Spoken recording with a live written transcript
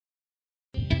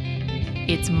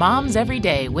It's Moms Every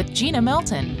Day with Gina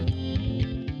Melton.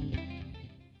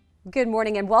 Good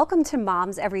morning and welcome to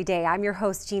Moms Every Day. I'm your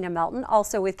host, Gina Melton,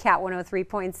 also with Cat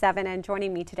 103.7, and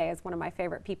joining me today is one of my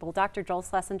favorite people, Dr. Joel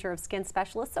Schlessinger of Skin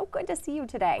Specialist. So good to see you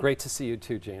today. Great to see you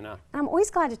too, Gina. I'm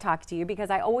always glad to talk to you because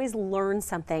I always learn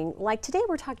something. Like today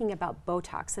we're talking about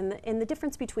Botox and the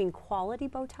difference between quality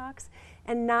Botox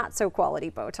and not so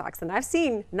quality Botox. And I've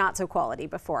seen not so quality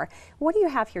before. What do you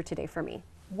have here today for me?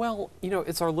 Well, you know,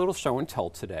 it's our little show and tell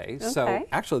today. Okay. So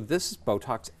actually this is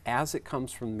Botox as it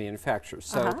comes from the manufacturer.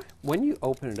 So when you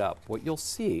open it up, what you'll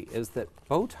see is that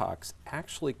Botox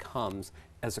actually comes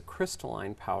as a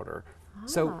crystalline powder.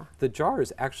 So the jar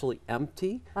is actually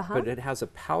empty, but it has a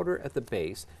powder at the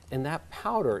base, and that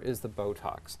powder is the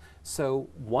Botox. So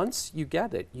once you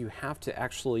get it, you have to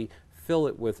actually fill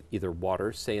it with either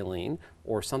water, saline,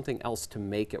 or something else to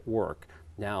make it work.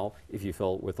 Now, if you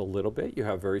fill it with a little bit, you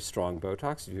have very strong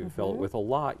Botox. If you fill it with a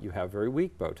lot, you have very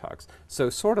weak Botox.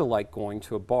 So sort of like going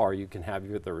to a bar, you can have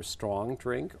either a strong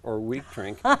drink or a weak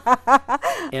drink.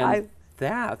 And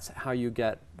that's how you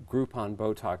get Groupon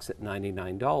Botox at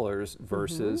 $99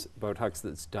 versus Botox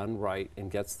that's done right and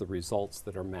gets the results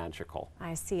that are magical.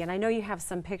 I see, and I know you have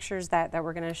some pictures that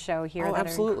we're going to show here that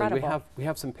absolutely. are incredible. We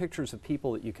have some pictures of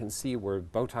people that you can see where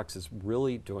Botox is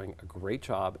really doing a great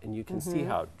job, and you can see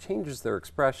how it changes their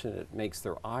expression, it makes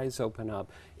their eyes open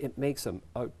up, it makes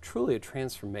truly a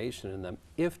transformation in them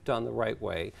if done the right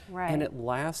way, and it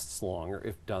lasts longer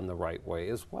if done the right way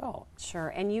as well. Sure,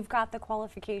 and you've got the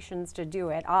qualifications to do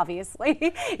it,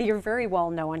 obviously. You're very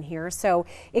well known here, so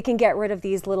it can get rid of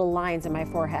these little lines in my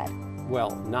forehead.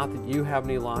 Well, not that you have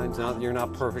any lines, not that you're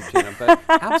not perfect, Gina, but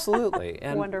absolutely.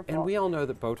 And, Wonderful. And we all know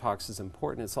that Botox is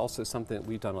important. It's also something that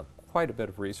we've done quite a bit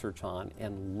of research on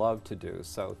and love to do.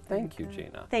 So thank you,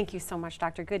 Gina. Thank you so much,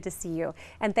 Doctor. Good to see you.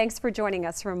 And thanks for joining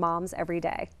us for Moms Every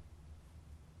Day.